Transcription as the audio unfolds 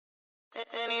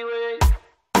Anyway,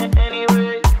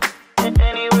 anyway,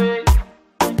 anyway,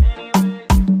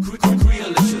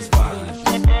 Crealicious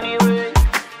vibes.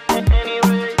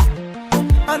 anyway.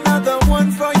 Another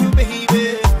one for you,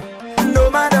 baby. No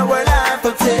matter where life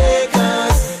will take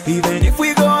us, even if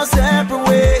we go separate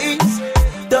ways,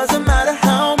 doesn't matter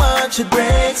how much it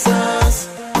breaks us,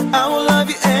 I will love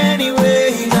you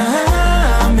anyway.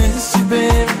 I miss you,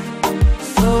 baby,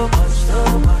 so much,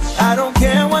 so much. I don't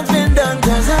care what's been done,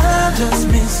 cause I just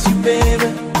miss you, baby,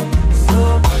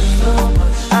 so much, so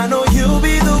much. I know you'll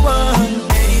be the one.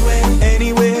 Anyway,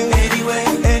 anyway, anyway,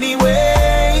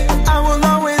 anyway, I will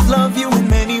always love you in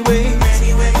many ways,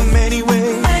 many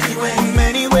ways,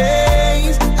 many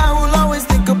ways. I will always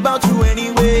think about you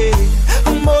anyway.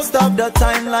 Most of the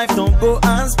time life don't go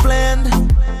as planned,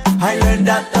 I learned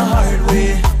that the hard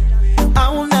way. I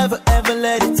will never ever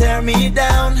let it tear me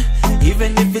down,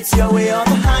 even if it's your way or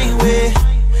the highway.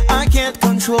 I can't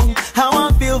control how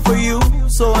I feel for you,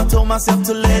 so I told myself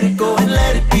to let it go and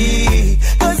let it be.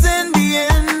 Cause in the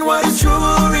end, what is true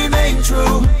will remain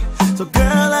true. So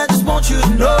girl, I just want you to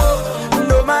know,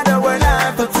 no matter where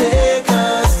life will take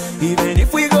us, even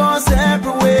if we go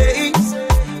separate ways,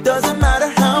 doesn't matter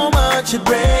how much it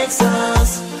breaks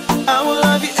us, I will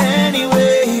love you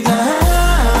anyway.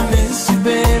 I miss you,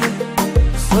 baby,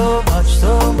 so much,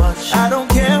 so much. I don't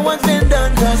care what's been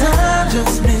done, cause I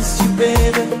just miss you,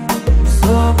 baby,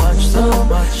 so much, so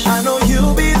much. I know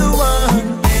you'll be the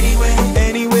one. Anyway,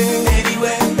 anyway,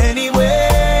 anyway,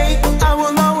 anyway, I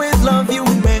will always love you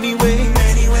in many ways,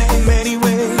 many ways, many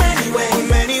ways,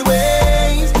 many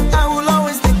ways. I will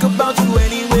always think about you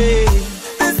anyway.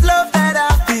 This love that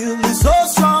I feel is so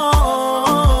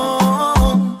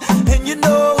strong, and you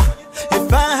know,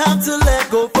 if I have to let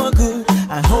go for good,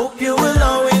 I hope you will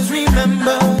always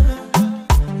remember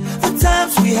the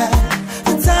times we had,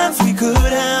 the times we could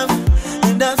have,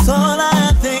 and that's all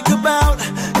I think about.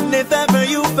 And if ever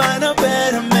you find a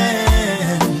better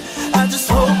man, I just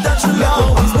hope that you'll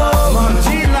always know.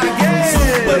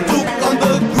 Super Duke on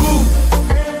the groove.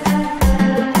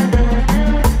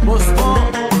 Boston.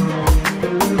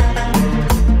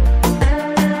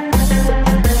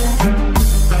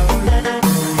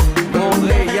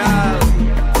 Montréal.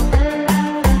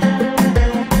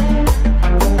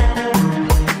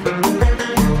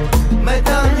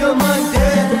 Madame, you're my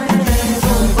dead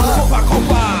kizomba. Compa,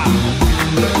 compa.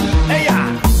 Hey, ya.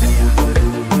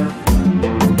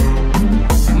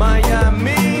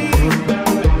 Miami.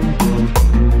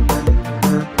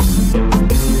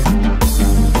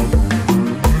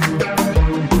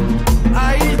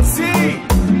 Haïti.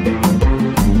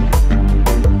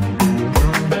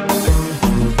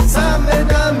 Sa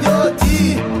mesdames, yo di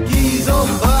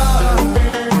kizomba.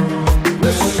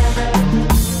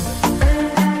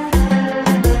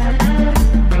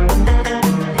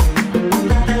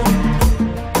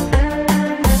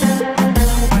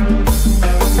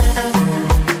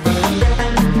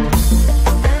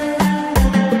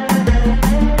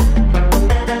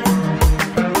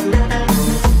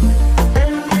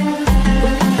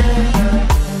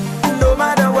 No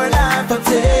matter where life will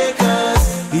take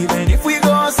us, even if we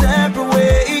go separate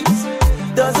ways,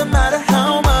 doesn't matter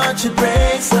how much it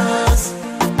breaks us,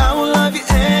 I will love you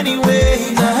anyway.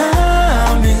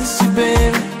 I miss you,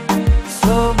 baby,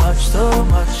 so much, so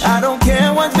much. I don't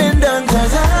care what's been done,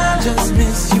 cause I just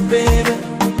miss you, baby,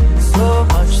 so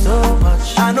much, so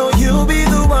much. I know you'll be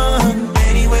the one.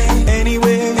 Anyway,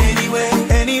 anyway, anyway,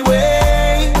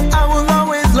 anyway, I will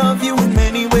always love you in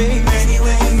many ways, many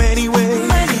ways, many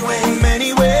ways,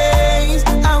 many ways.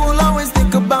 I will always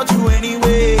think about you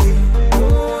anyway.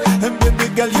 And baby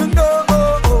girl, you know,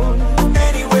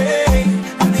 anyway,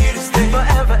 I'm here to stay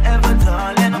forever, ever,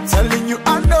 darling. I'm telling you,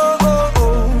 I know.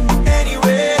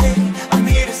 Anyway, I'm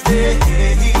here to stay.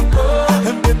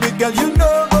 And baby girl, you know.